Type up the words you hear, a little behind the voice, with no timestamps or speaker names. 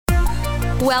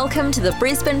Welcome to the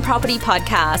Brisbane Property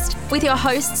Podcast with your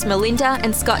hosts Melinda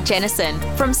and Scott Jennison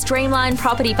from Streamline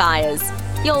Property Buyers,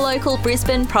 your local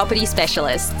Brisbane property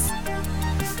specialists.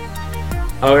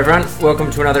 Hello everyone,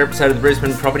 welcome to another episode of the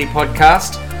Brisbane Property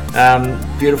Podcast.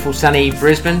 Beautiful sunny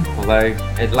Brisbane, although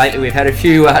lately we've had a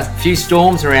few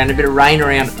storms around, a bit of rain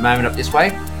around at the moment up this way.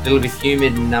 A little bit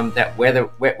humid and that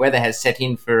wet weather has set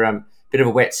in for a bit of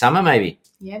a wet summer maybe.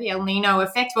 Yeah, the El Nino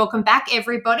effect. Welcome back,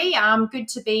 everybody. Good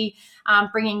to be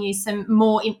bringing you some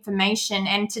more information.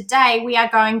 And today we are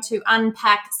going to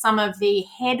unpack some of the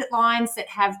headlines that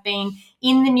have been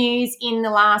in the news in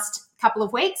the last couple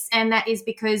of weeks. And that is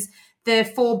because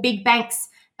the four big banks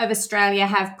of Australia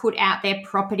have put out their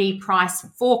property price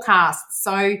forecasts.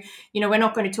 So, we're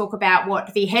not going to talk about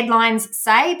what the headlines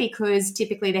say because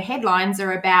typically the headlines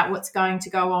are about what's going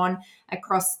to go on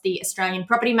across the Australian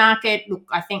property market. Look,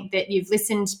 I think that you've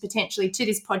listened potentially to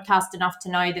this podcast enough to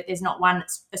know that there's not one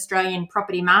Australian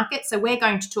property market. So we're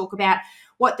going to talk about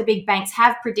what the big banks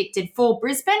have predicted for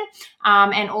Brisbane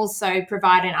and also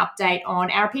provide an update on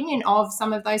our opinion of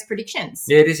some of those predictions.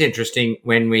 Yeah, it is interesting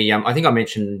when we, I think I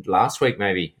mentioned last week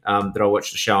maybe that I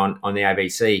watched a show on the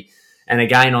ABC. And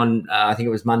again on, I think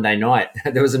it was Monday night,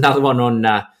 there was another one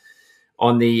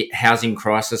on the housing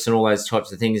crisis and all those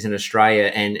types of things in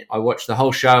Australia. And I watched the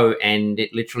whole show and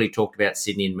it literally talked about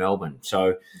Sydney and Melbourne.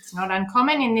 So it's not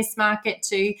uncommon in this market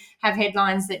to have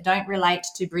headlines that don't relate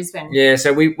to Brisbane. Yeah,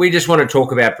 so we just want to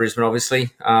talk about Brisbane, obviously.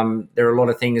 There are a lot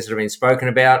of things that have been spoken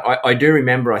about. I do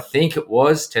remember, I think it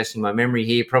was, testing my memory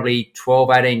here, probably 12,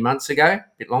 18 months ago, a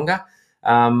bit longer,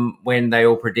 when they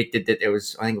all predicted that there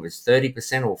was, I think it was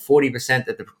 30% or 40%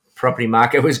 that the property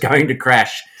market was going to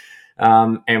crash.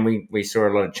 And we saw a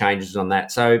lot of changes on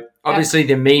that. So obviously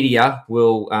the media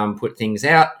will put things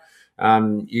out.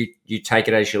 You take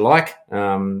it as you like.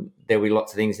 There'll be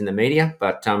lots of things in the media,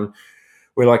 but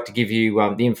we like to give you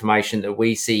the information that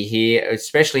we see here,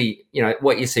 especially,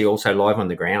 what you see also live on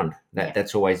the ground.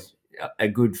 That's always a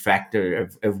good factor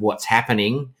of what's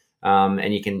happening.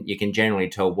 And you can generally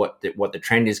tell what the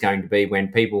trend is going to be when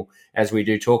people, as we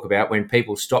do talk about, when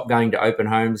people stop going to open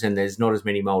homes and there's not as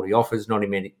many multi offers, not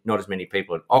as many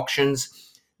people at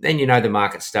auctions, then the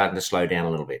market's starting to slow down a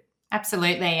little bit.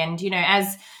 Absolutely. And,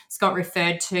 as Scott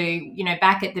referred to,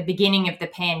 back at the beginning of the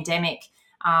pandemic,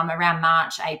 around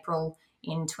March, April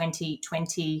in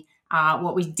 2020,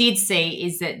 what we did see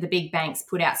is that the big banks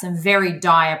put out some very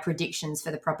dire predictions for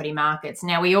the property markets.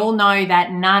 Now, we all know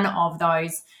that none of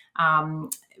those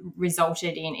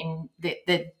resulted in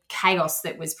the chaos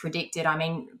that was predicted. I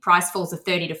mean, price falls of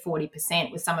 30 to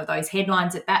 40% with some of those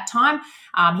headlines at that time.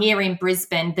 Here in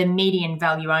Brisbane, the median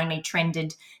value only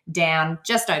trended down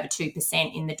just over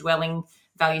 2% in the dwelling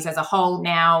values as a whole.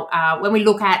 Now, when we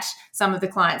look at some of the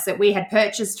clients that we had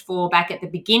purchased for back at the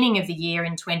beginning of the year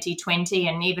in 2020,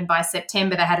 and even by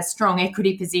September, they had a strong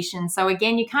equity position. So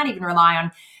again, you can't even rely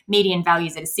on median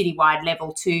values at a citywide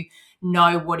level to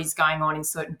know what is going on in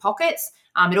certain pockets.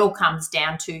 It all comes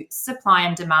down to supply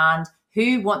and demand,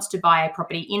 who wants to buy a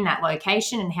property in that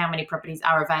location and how many properties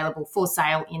are available for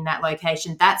sale in that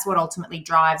location. That's what ultimately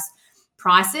drives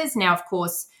prices. Now, of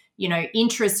course,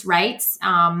 interest rates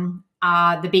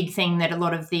are the big thing that a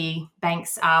lot of the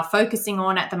banks are focusing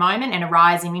on at the moment, and a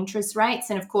rise in interest rates.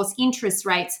 And of course, interest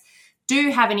rates do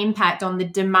have an impact on the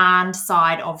demand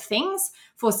side of things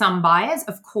for some buyers,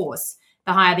 of course.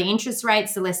 The higher the interest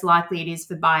rates, the less likely it is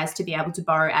for buyers to be able to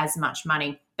borrow as much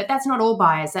money. But that's not all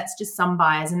buyers, that's just some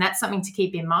buyers, and that's something to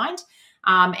keep in mind.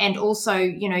 And also,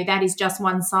 that is just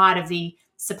one side of the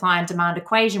supply and demand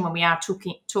equation. When we are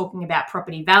talking about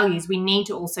property values, we need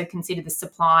to also consider the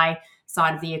supply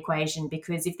side of the equation,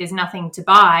 because if there's nothing to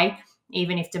buy,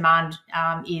 even if demand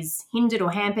is hindered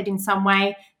or hampered in some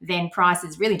way, then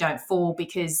prices really don't fall,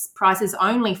 because prices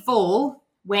only fall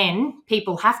when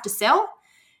people have to sell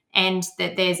and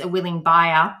that there's a willing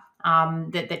buyer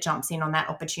that jumps in on that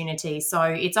opportunity. So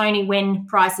it's only when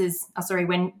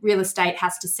when real estate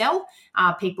has to sell,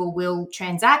 people will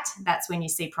transact. That's when you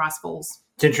see price falls.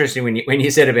 It's interesting when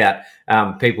you said about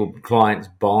clients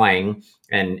buying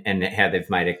and how they've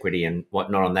made equity and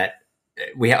whatnot on that.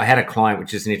 I had a client,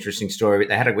 which is an interesting story.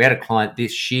 But we had a client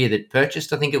this year that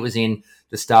purchased, I think it was in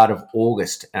the start of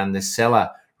August, and the seller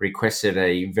requested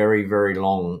a very, very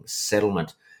long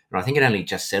settlement. And I think it only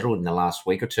just settled in the last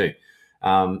week or two.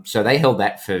 So they held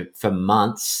that for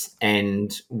months.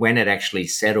 And when it actually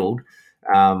settled,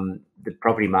 the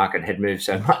property market had moved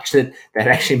so much that they'd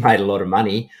actually made a lot of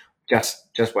money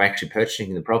just by actually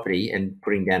purchasing the property and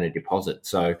putting down a deposit.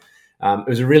 So it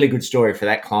was a really good story for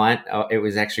that client. It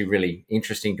was actually really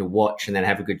interesting to watch and then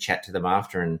have a good chat to them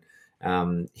after. And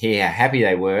hear how happy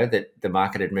they were that the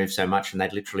market had moved so much and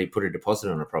they'd literally put a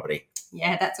deposit on a property.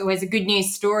 Yeah, that's always a good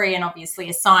news story, and obviously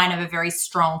a sign of a very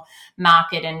strong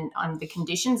market and the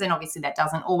conditions. And obviously that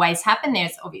doesn't always happen.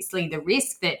 There's obviously the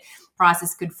risk that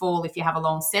prices could fall if you have a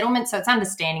long settlement. So it's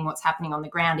understanding what's happening on the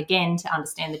ground, again, to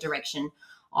understand the direction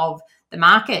of the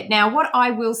market. Now, what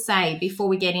I will say before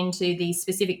we get into the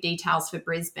specific details for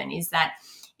Brisbane is that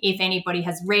if anybody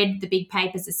has read the big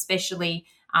papers, especially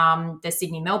the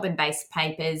Sydney, Melbourne-based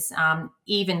papers,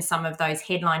 even some of those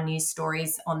headline news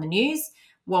stories on the news,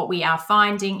 what we are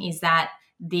finding is that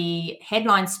the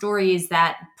headline story is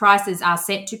that prices are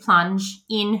set to plunge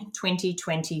in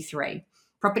 2023.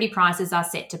 Property prices are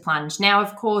set to plunge. Now,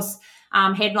 of course,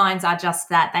 headlines are just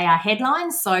that. They are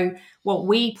headlines. So what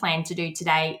we plan to do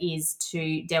today is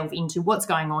to delve into what's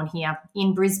going on here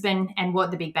in Brisbane and what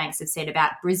the big banks have said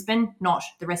about Brisbane, not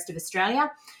the rest of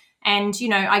Australia. And,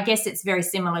 I guess it's very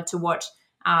similar to what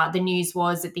the news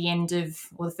was at the end of,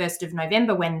 or the 1st of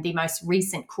November, when the most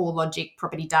recent CoreLogic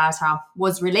property data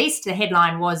was released. The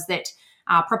headline was that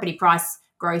property price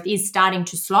growth is starting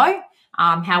to slow.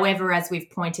 However, as we've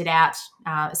pointed out,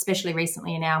 especially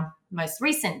recently in our most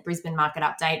recent Brisbane market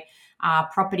update,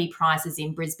 property prices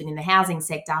in Brisbane in the housing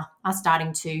sector are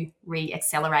starting to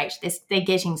re-accelerate. They're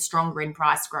getting stronger in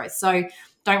price growth. So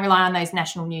don't rely on those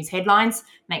national news headlines.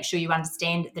 Make sure you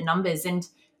understand the numbers. And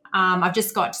I've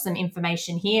just got some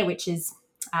information here, which is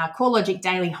CoreLogic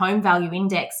Daily Home Value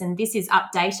Index, and this is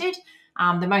updated.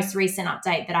 The most recent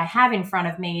update that I have in front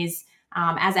of me is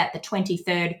as at the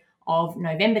 23rd of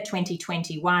November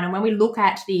 2021. And when we look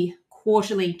at the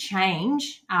quarterly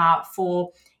change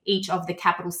for each of the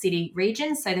capital city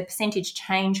regions, so the percentage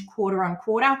change quarter on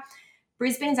quarter,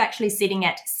 Brisbane is actually sitting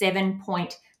at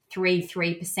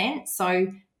 7.33%.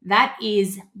 So that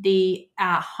is the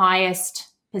highest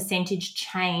percentage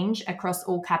change across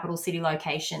all capital city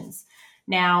locations.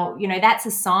 Now, that's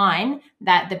a sign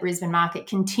that the Brisbane market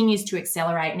continues to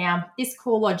accelerate. Now, this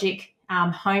CoreLogic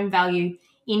Home Value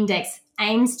Index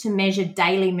aims to measure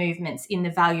daily movements in the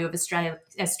value of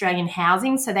Australian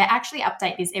housing. So they actually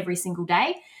update this every single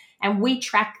day. And we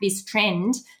track this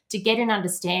trend to get an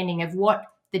understanding of what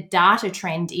the data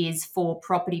trend is for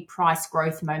property price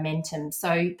growth momentum.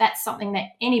 So that's something that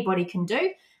anybody can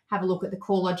do. Have a look at the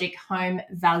CoreLogic Home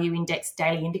Value Index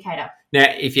daily indicator. Now,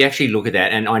 if you actually look at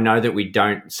that, and I know that we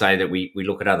don't say that we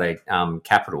look at other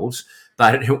capitals,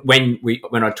 but when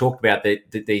I talked about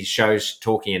these shows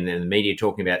talking and the media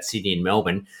talking about Sydney and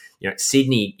Melbourne,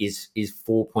 Sydney is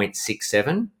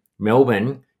 4.67,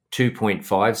 Melbourne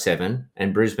 2.57,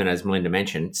 and Brisbane, as Melinda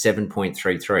mentioned,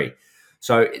 7.33.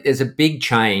 So there's a big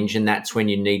change, and that's when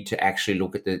you need to actually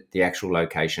look at the actual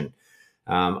location.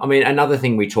 Another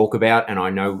thing we talk about, and I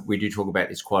know we do talk about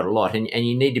this quite a lot, and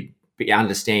you need to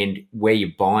understand where you're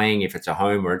buying, if it's a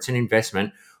home or it's an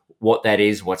investment, what that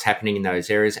is, what's happening in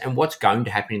those areas, and what's going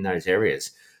to happen in those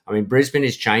areas. Brisbane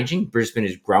is changing. Brisbane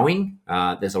is growing.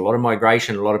 There's a lot of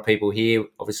migration, a lot of people here.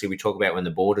 Obviously, we talk about when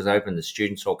the borders open, the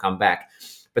students all come back.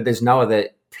 But there's no other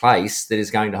place that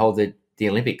is going to hold the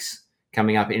Olympics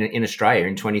coming up in Australia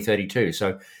in 2032.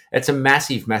 So it's a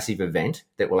massive, massive event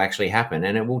that will actually happen,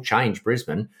 and it will change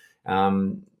Brisbane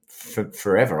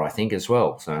forever, I think, as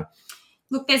well. So,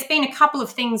 look, there's been a couple of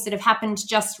things that have happened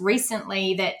just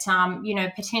recently that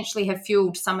potentially have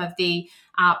fueled some of the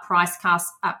price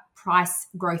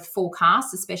growth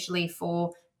forecasts, especially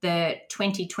for the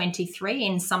 2023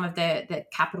 in some of the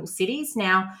capital cities.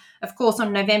 Now, of course,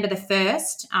 on November the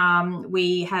 1st,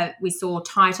 we saw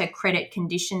tighter credit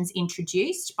conditions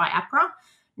introduced by APRA.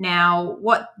 Now,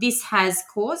 what this has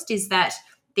caused is that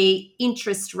the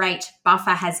interest rate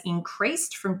buffer has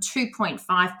increased from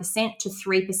 2.5% to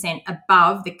 3%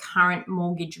 above the current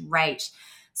mortgage rate.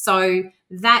 So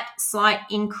that slight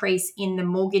increase in the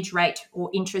mortgage rate or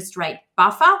interest rate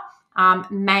buffer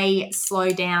may slow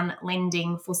down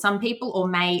lending for some people or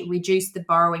may reduce the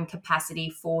borrowing capacity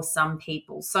for some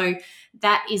people. So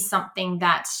that is something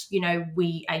that,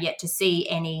 we are yet to see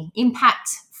any impact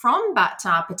from, but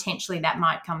potentially that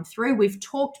might come through. We've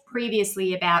talked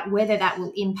previously about whether that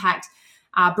will impact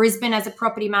Brisbane as a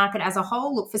property market as a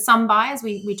whole. Look, for some buyers,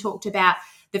 we talked about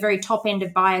the very top end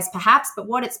of buyers perhaps, but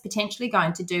what it's potentially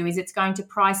going to do is it's going to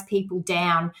price people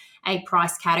down a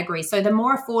price category. So the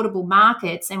more affordable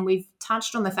markets, and we've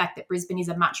touched on the fact that Brisbane is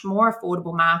a much more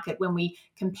affordable market when we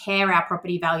compare our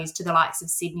property values to the likes of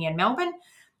Sydney and Melbourne,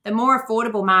 the more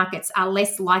affordable markets are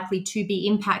less likely to be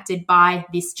impacted by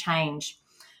this change.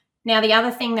 Now, the other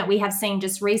thing that we have seen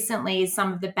just recently is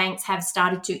some of the banks have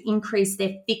started to increase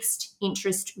their fixed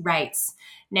interest rates.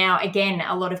 Now, again,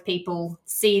 a lot of people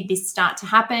see this start to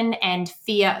happen and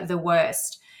fear the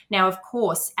worst. Now, of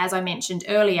course, as I mentioned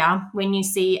earlier, when you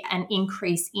see an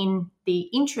increase in the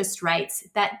interest rates,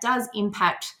 that does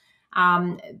impact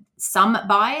some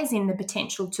buyers in the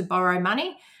potential to borrow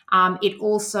money. It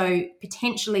also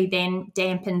potentially then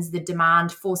dampens the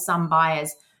demand for some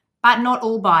buyers, but not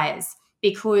all buyers,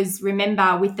 because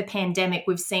remember, with the pandemic,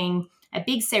 we've seen a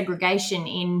big segregation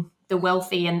in the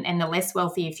wealthy and the less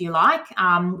wealthy, if you like.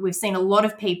 We've seen a lot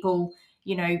of people,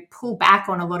 pull back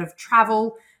on a lot of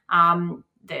travel.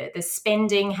 The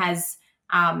spending has,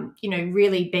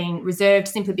 really been reserved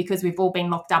simply because we've all been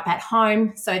locked up at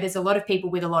home. So there's a lot of people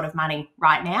with a lot of money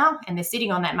right now, and they're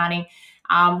sitting on that money.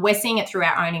 We're seeing it through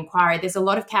our own inquiry. There's a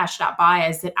lot of cashed up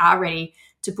buyers that are ready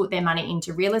to put their money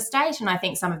into real estate. And I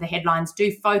think some of the headlines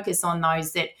do focus on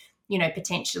those that,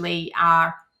 potentially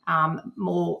are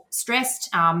more stressed,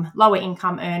 lower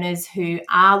income earners who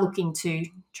are looking to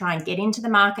try and get into the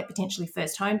market, potentially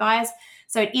first home buyers.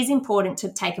 So it is important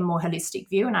to take a more holistic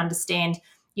view and understand,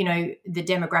 the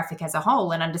demographic as a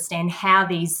whole, and understand how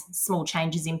these small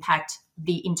changes impact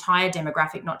the entire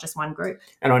demographic, not just one group.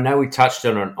 And I know we touched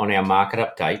on our market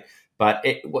update, but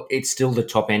it's still the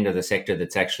top end of the sector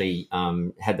that's actually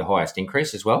had the highest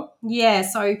increase as well. Yeah,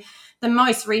 so the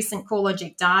most recent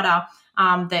CoreLogic data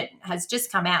that has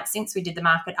just come out since we did the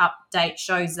market update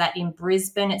shows that in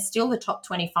Brisbane, it's still the top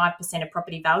 25% of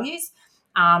property values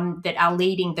that are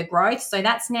leading the growth. So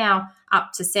that's now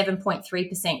up to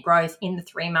 7.3% growth in the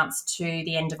 3 months to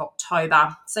the end of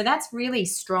October. So that's really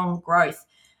strong growth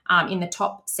in the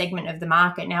top segment of the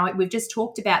market. Now, we've just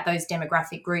talked about those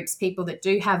demographic groups, people that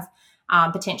do have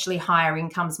potentially higher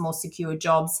incomes, more secure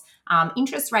jobs.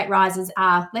 Interest rate rises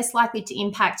are less likely to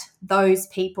impact those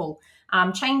people.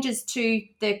 Changes to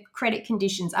the credit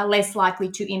conditions are less likely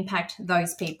to impact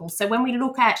those people. So when we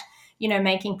look at,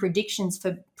 making predictions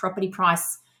for property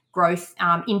price growth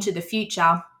into the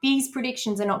future, these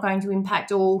predictions are not going to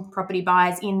impact all property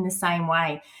buyers in the same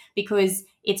way, because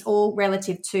it's all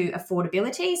relative to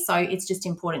affordability. So it's just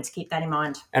important to keep that in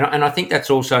mind. And I think that's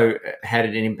also had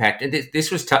an impact. And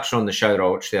this was touched on the show that I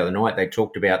watched the other night. They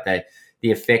talked about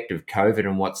the effect of COVID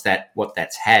and what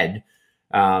that's had.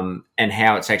 And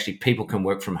how it's actually people can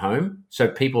work from home. So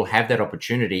people have that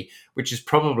opportunity, which is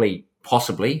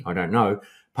possibly, I don't know,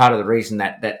 part of the reason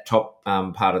that top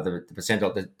part of the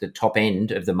percentile, the top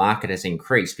end of the market has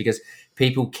increased, because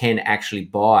people can actually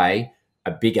buy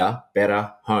a bigger,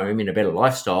 better home in a better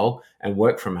lifestyle and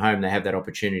work from home. They have that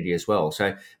opportunity as well.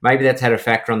 So maybe that's had a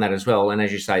factor on that as well. And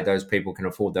as you say, those people can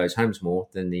afford those homes more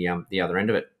than the other end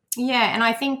of it. Yeah, and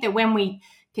I think that when we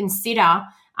consider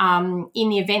in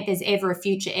the event there's ever a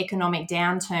future economic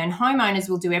downturn, homeowners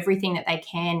will do everything that they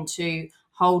can to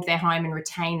hold their home and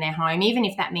retain their home, even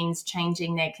if that means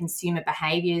changing their consumer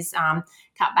behaviours,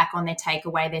 cut back on their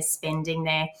takeaway, their spending,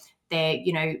 their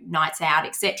nights out,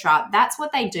 etc. That's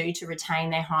what they do to retain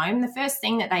their home. The first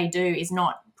thing that they do is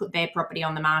not put their property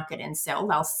on the market and sell.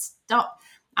 They'll stop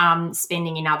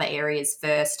spending in other areas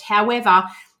first. However,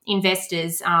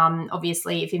 investors,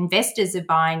 obviously, if investors are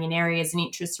buying in areas and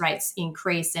interest rates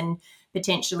increase and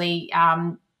potentially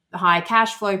high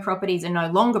cash flow properties are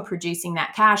no longer producing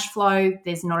that cash flow,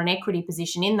 there's not an equity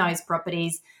position in those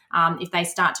properties. If they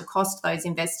start to cost those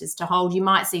investors to hold, you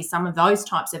might see some of those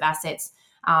types of assets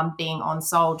being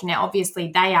on-sold. Now,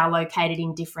 obviously, they are located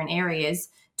in different areas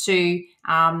to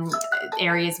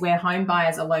areas where home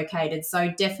buyers are located. So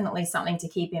definitely something to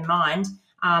keep in mind.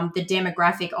 The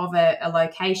demographic of a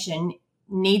location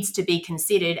needs to be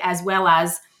considered, as well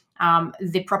as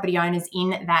the property owners in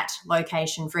that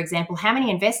location. For example, how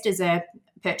many investors are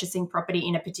purchasing property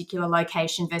in a particular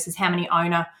location versus how many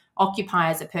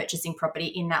owner-occupiers are purchasing property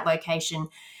in that location.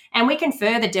 And we can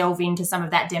further delve into some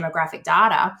of that demographic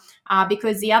data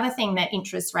because the other thing that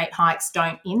interest rate hikes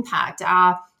don't impact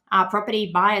are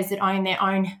property buyers that own their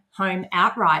own home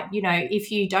outright.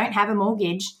 If you don't have a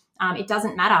mortgage, it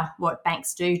doesn't matter what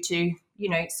banks do to,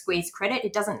 squeeze credit.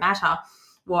 It doesn't matter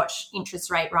what interest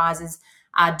rate rises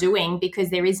are doing, because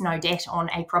there is no debt on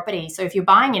a property. So if you're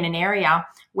buying in an area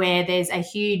where there's a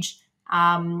huge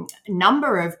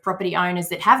number of property owners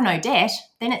that have no debt,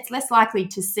 then it's less likely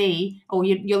to see, or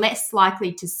you're less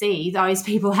likely to see those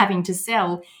people having to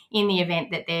sell in the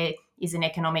event that there is an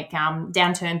economic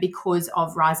downturn because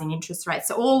of rising interest rates.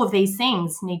 So all of these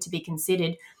things need to be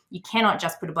considered. You cannot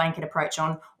just put a blanket approach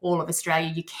on all of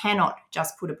Australia. You cannot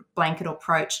just put a blanket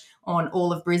approach on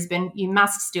all of Brisbane. You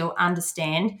must still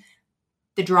understand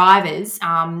the drivers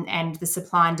and the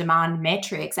supply and demand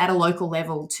metrics at a local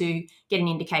level to get an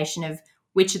indication of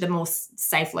which are the more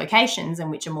safe locations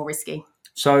and which are more risky.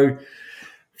 So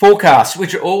Forecasts,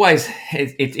 which are always,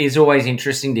 it is always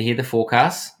interesting to hear the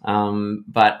forecasts,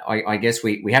 but I guess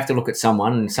we have to look at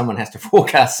someone, and someone has to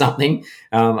forecast something.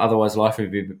 Otherwise, life would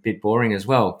be a bit boring as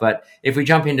well. But if we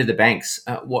jump into the banks,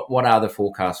 what are the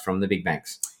forecasts from the big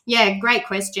banks? Yeah, great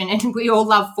question. And we all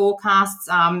love forecasts.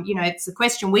 It's a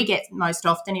question we get most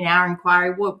often in our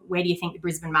inquiry. Where do you think the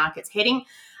Brisbane market's heading?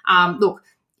 Look,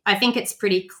 I think it's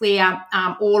pretty clear.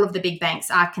 All of the big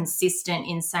banks are consistent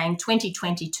in saying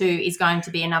 2022 is going to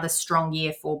be another strong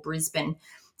year for Brisbane.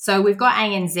 So we've got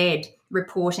ANZ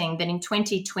reporting that in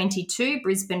 2022,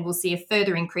 Brisbane will see a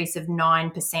further increase of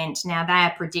 9%. Now, they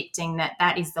are predicting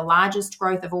that is the largest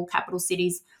growth of all capital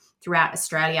cities throughout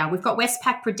Australia. We've got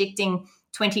Westpac predicting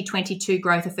 2022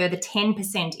 growth a further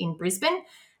 10% in Brisbane.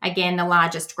 Again, the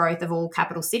largest growth of all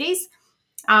capital cities.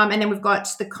 And then we've got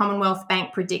the Commonwealth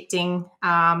Bank predicting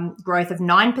growth of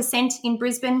 9% in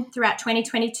Brisbane throughout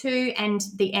 2022, and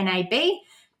the NAB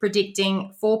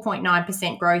predicting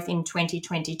 4.9% growth in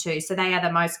 2022. So they are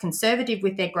the most conservative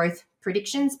with their growth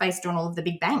predictions based on all of the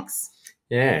big banks.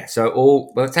 Yeah,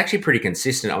 so it's actually pretty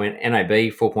consistent. I mean, NAB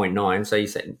 4.9, so you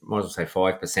might as well say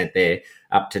 5% there,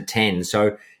 up to 10.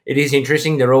 So it is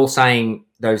interesting. They're all saying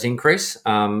those increase.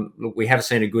 Look, we have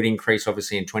seen a good increase,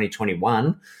 obviously, in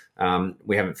 2021.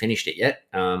 We haven't finished it yet.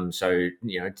 So,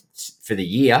 for the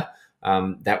year,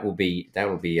 that will be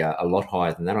a lot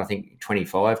higher than that. I think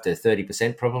 25 to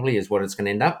 30% probably is what it's going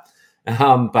to end up.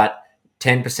 But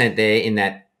 10% there in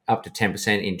that, up to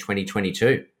 10% in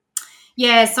 2022.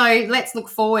 Yeah, so let's look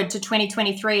forward to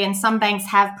 2023, and some banks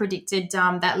have predicted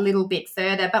that little bit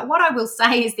further. But what I will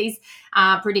say is these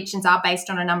predictions are based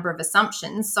on a number of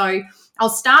assumptions. So I'll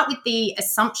start with the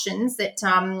assumptions that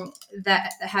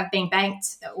have been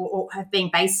banked or have been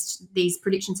based. These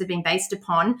predictions have been based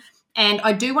upon, and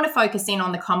I do want to focus in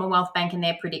on the Commonwealth Bank and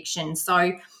their predictions.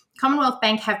 So Commonwealth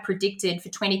Bank have predicted for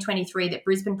 2023 that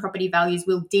Brisbane property values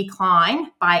will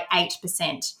decline by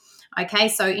 8%. Okay,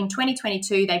 so in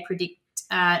 2022 they predict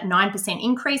 9%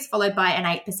 increase followed by an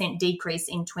 8% decrease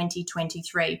in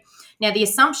 2023. Now, the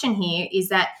assumption here is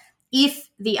that if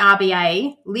the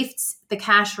RBA lifts the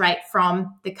cash rate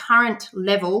from the current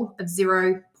level of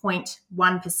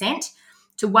 0.1%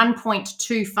 to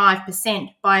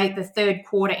 1.25% by the third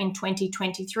quarter in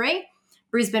 2023,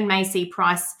 Brisbane may see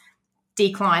price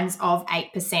declines of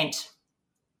 8%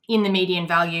 in the median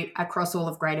value across all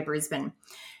of Greater Brisbane.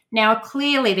 Now,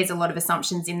 clearly, there's a lot of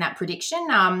assumptions in that prediction,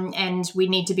 and we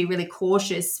need to be really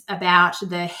cautious about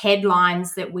the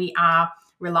headlines that we are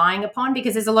relying upon,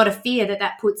 because there's a lot of fear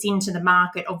that puts into the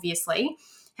market, obviously.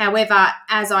 However,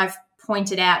 as I've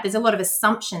pointed out, there's a lot of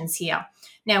assumptions here.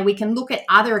 Now, we can look at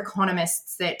other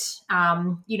economists that,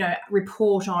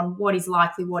 report on what is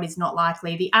likely, what is not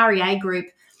likely. The REA Group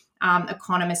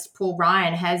economist Paul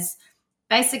Ryan has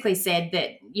basically said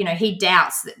that, he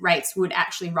doubts that rates would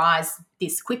actually rise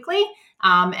this quickly.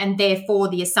 And therefore,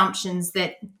 the assumptions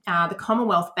that the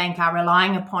Commonwealth Bank are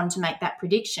relying upon to make that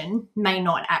prediction may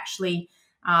not actually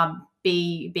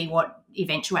be what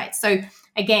eventuates. So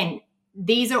again,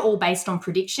 these are all based on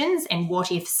predictions and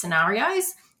what-if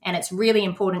scenarios. And it's really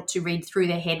important to read through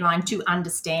the headline to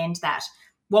understand that.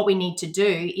 What we need to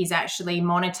do is actually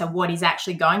monitor what is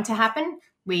actually going to happen.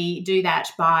 We do that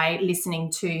by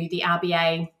listening to the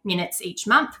RBA minutes each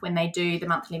month when they do the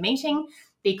monthly meeting,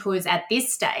 because at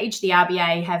this stage, the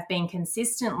RBA have been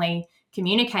consistently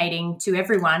communicating to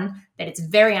everyone that it's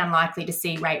very unlikely to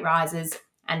see rate rises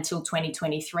until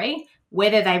 2023.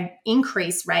 Whether they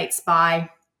increase rates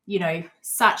by,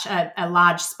 such a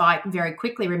large spike very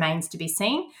quickly remains to be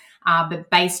seen. But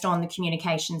based on the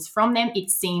communications from them, it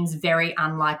seems very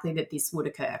unlikely that this would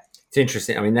occur. It's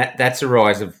interesting. I mean, that's a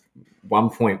rise of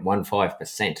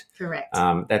 1.15%. Correct.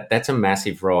 That's a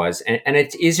massive rise. And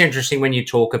it is interesting when you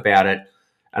talk about it.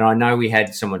 And I know we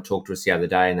had someone talk to us the other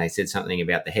day and they said something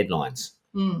about the headlines.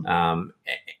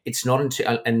 It's not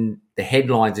until, and the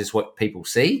headlines is what people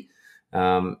see.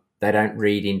 They don't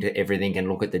read into everything and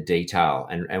look at the detail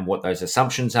and what those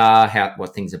assumptions are,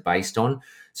 what things are based on.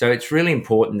 So it's really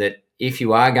important that if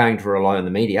you are going to rely on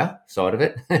the media side of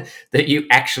it, that you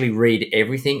actually read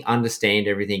everything, understand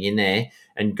everything in there,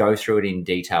 and go through it in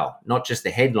detail, not just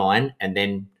the headline and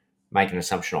then make an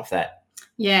assumption off that.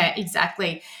 Yeah,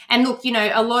 exactly. And look,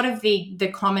 a lot of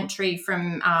the commentary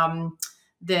from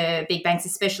the big banks,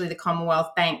 especially the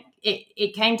Commonwealth Bank,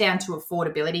 it came down to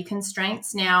affordability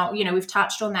constraints. Now, we've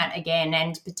touched on that again,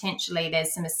 and potentially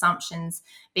there's some assumptions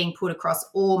being put across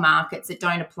all markets that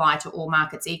don't apply to all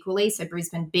markets equally. So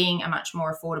Brisbane, being a much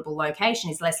more affordable location,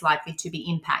 is less likely to be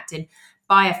impacted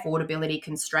by affordability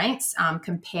constraints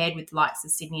compared with the likes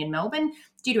of Sydney and Melbourne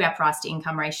due to our price to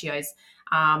income ratios.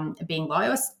 being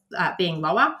lower.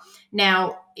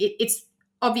 Now, it's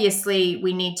obviously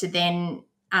we need to then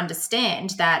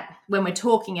understand that when we're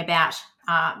talking about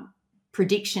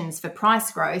predictions for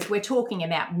price growth, we're talking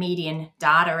about median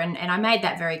data. And I made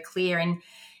that very clear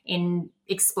in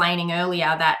explaining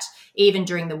earlier that even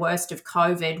during the worst of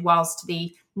COVID, whilst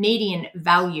the median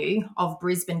value of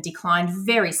Brisbane declined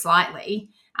very slightly,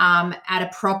 at a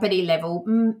property level,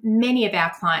 many of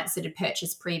our clients that had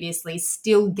purchased previously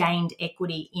still gained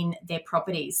equity in their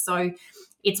properties. So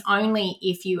it's only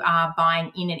if you are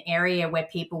buying in an area where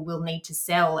people will need to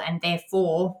sell, and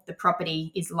therefore the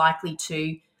property is likely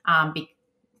to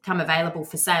become available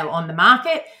for sale on the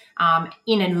market,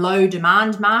 in a low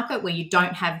demand market where you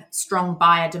don't have strong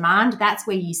buyer demand, that's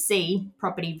where you see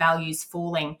property values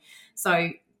falling. So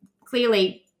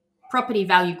clearly, property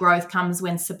value growth comes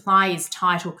when supply is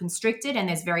tight or constricted and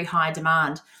there's very high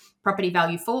demand. Property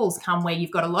value falls come where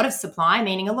you've got a lot of supply,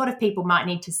 meaning a lot of people might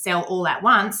need to sell all at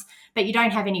once, but you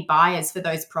don't have any buyers for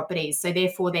those properties. So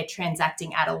therefore, they're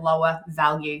transacting at a lower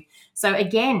value. So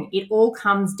again, it all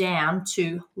comes down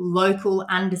to local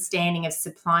understanding of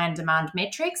supply and demand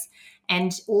metrics,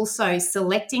 and also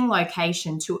selecting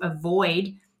location to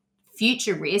avoid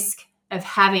future risk of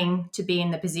having to be in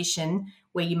the position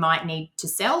where you might need to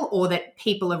sell, or that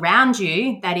people around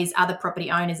you, that is other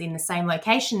property owners in the same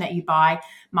location that you buy,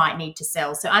 might need to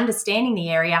sell. So understanding the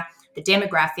area, the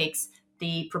demographics,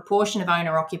 the proportion of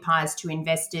owner occupiers to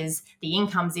investors, the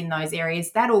incomes in those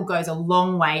areas, that all goes a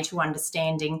long way to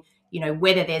understanding,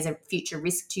 whether there's a future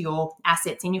risk to your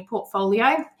assets in your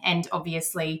portfolio, and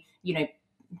obviously,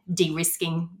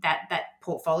 de-risking that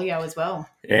portfolio as well.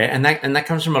 Yeah, and that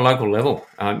comes from a local level.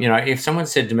 If someone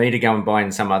said to me to go and buy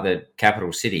in some other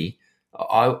capital city,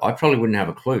 I probably wouldn't have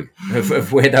a clue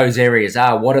of where those areas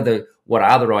are. What are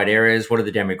the right areas? What are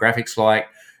the demographics like?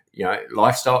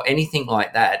 Lifestyle, anything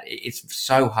like that. It's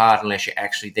so hard unless you're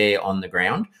actually there on the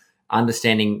ground,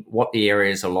 understanding what the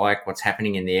areas are like, what's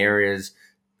happening in the areas,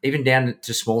 even down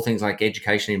to small things like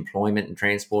education, employment and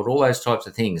transport, all those types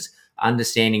of things,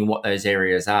 understanding what those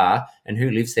areas are and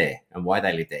who lives there and why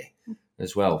they live there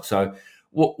as well. So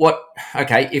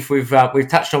okay, if we've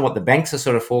touched on what the banks are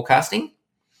sort of forecasting,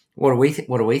 what are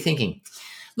we thinking?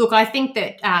 Look, I think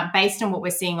that based on what we're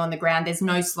seeing on the ground, there's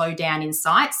no slowdown in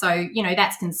sight. So,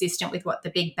 that's consistent with what the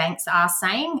big banks are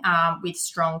saying, with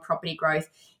strong property growth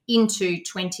into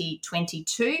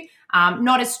 2022.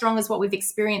 Not as strong as what we've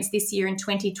experienced this year in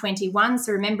 2021.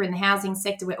 So remember, in the housing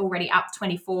sector, we're already up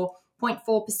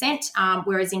 24.4%,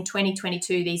 whereas in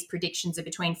 2022, these predictions are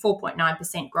between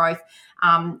 4.9% growth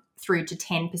through to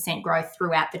 10% growth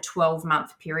throughout the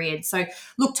 12-month period. So,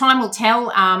 look, time will tell.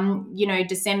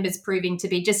 December's proving to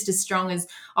be just as strong as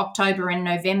October and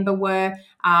November were.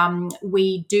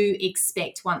 We do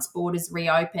expect, once borders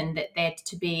reopen, that there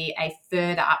to be a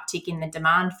further uptick in the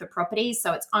demand for properties.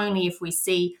 So it's only if we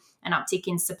see an uptick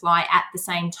in supply at the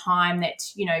same time that,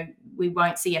 we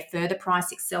won't see a further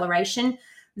price acceleration.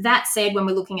 That said, when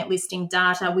we're looking at listing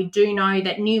data, we do know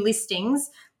that new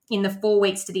listings in the 4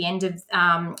 weeks to the end of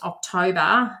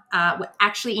October were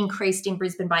actually increased in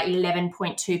Brisbane by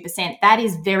 11.2%. That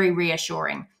is very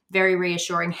reassuring, very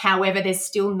reassuring. However, there's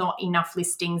still not enough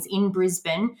listings in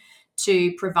Brisbane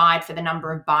to provide for the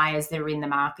number of buyers that are in the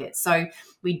market. So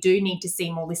we do need to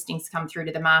see more listings come through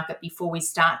to the market before we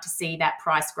start to see that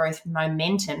price growth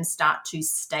momentum start to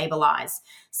stabilise.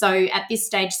 So at this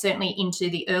stage, certainly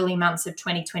into the early months of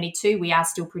 2022, we are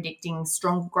still predicting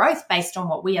strong growth based on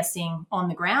what we are seeing on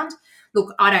the ground.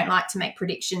 Look, I don't like to make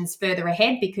predictions further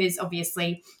ahead because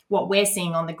obviously what we're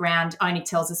seeing on the ground only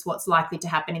tells us what's likely to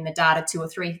happen in the data 2 or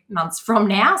 3 months from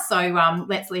now. So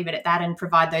let's leave it at that and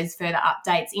provide those further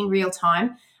updates in real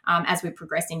time as we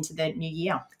progress into the new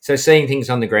year. So seeing things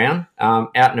on the ground, out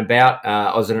and about,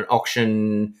 I was at an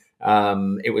auction,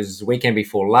 it was the weekend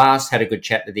before last, had a good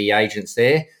chat to the agents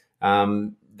there.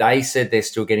 They said they're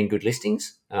still getting good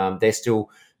listings. They're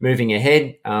still moving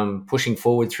ahead, pushing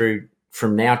forward through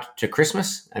from now to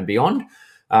Christmas and beyond.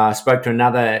 Spoke to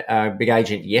another big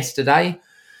agent yesterday.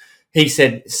 He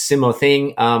said similar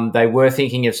thing. They were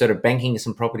thinking of sort of banking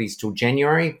some properties till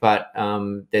January, but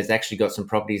there's actually got some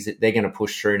properties that they're going to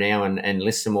push through now and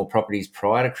list some more properties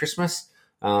prior to Christmas,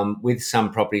 with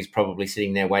some properties probably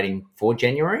sitting there waiting for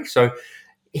January. So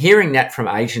hearing that from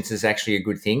agents is actually a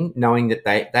good thing, knowing that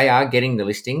they are getting the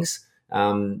listings.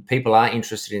 People are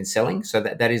interested in selling, so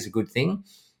that is a good thing.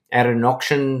 At an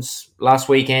auctions last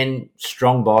weekend,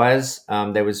 strong buyers.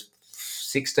 There was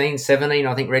 16, 17,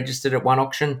 I think, registered at one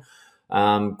auction.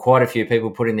 Quite a few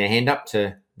people putting their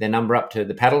number up to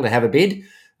the paddle to have a bid.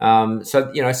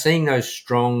 So, seeing those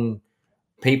strong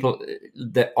people,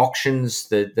 the auctions,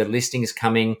 the listings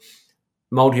coming,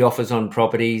 multi-offers on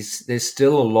properties. There's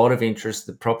still a lot of interest.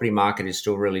 The property market is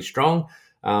still really strong.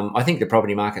 I think the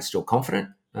property market's still confident,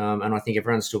 and I think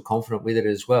everyone's still confident with it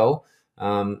as well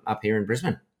up here in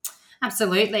Brisbane.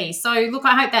 Absolutely. So, look,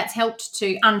 I hope that's helped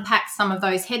to unpack some of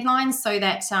those headlines so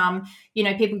that,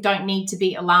 people don't need to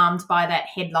be alarmed by that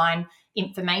headline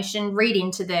information. Read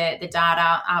into the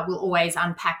data. We'll always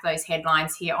unpack those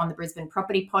headlines here on the Brisbane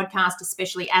Property Podcast,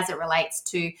 especially as it relates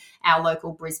to our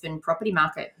local Brisbane property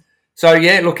market. So,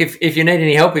 yeah, look, if you need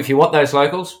any help, if you want those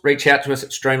locals, reach out to us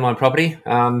at Streamline Property.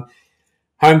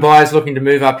 Home buyers looking to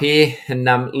move up here and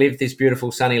live this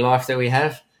beautiful sunny life that we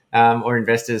have, or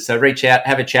investors. So reach out,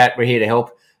 have a chat. We're here to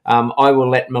help. I will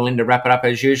let Melinda wrap it up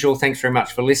as usual. Thanks very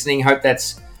much for listening. Hope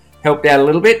that's helped out a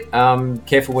little bit.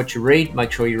 Careful what you read.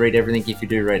 Make sure you read everything if you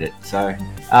do read it. So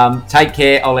take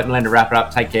care. I'll let Melinda wrap it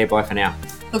up. Take care. Bye for now.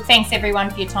 Look, thanks everyone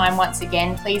for your time once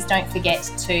again. Please don't forget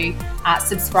to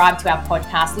subscribe to our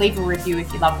podcast, leave a review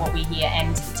if you love what we hear,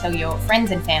 and tell your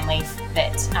friends and family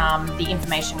that the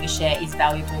information we share is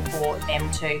valuable for them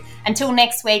too. Until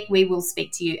next week, we will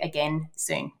speak to you again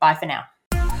soon. Bye for now.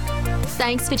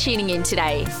 Thanks for tuning in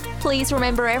today. Please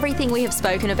remember, everything we have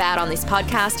spoken about on this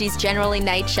podcast is general in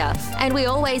nature, and we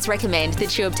always recommend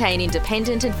that you obtain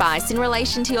independent advice in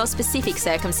relation to your specific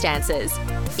circumstances.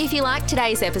 If you liked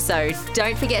today's episode,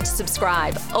 don't forget to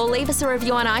subscribe or leave us a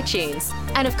review on iTunes.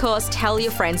 And of course, tell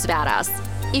your friends about us.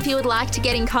 If you would like to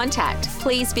get in contact,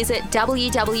 please visit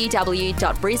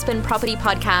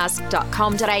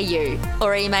www.brisbanepropertypodcast.com.au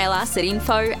or email us at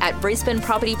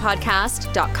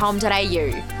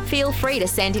info@brisbanepropertypodcast.com.au. Feel free to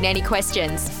send in any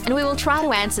questions, and we will try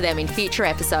to answer them in future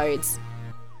episodes.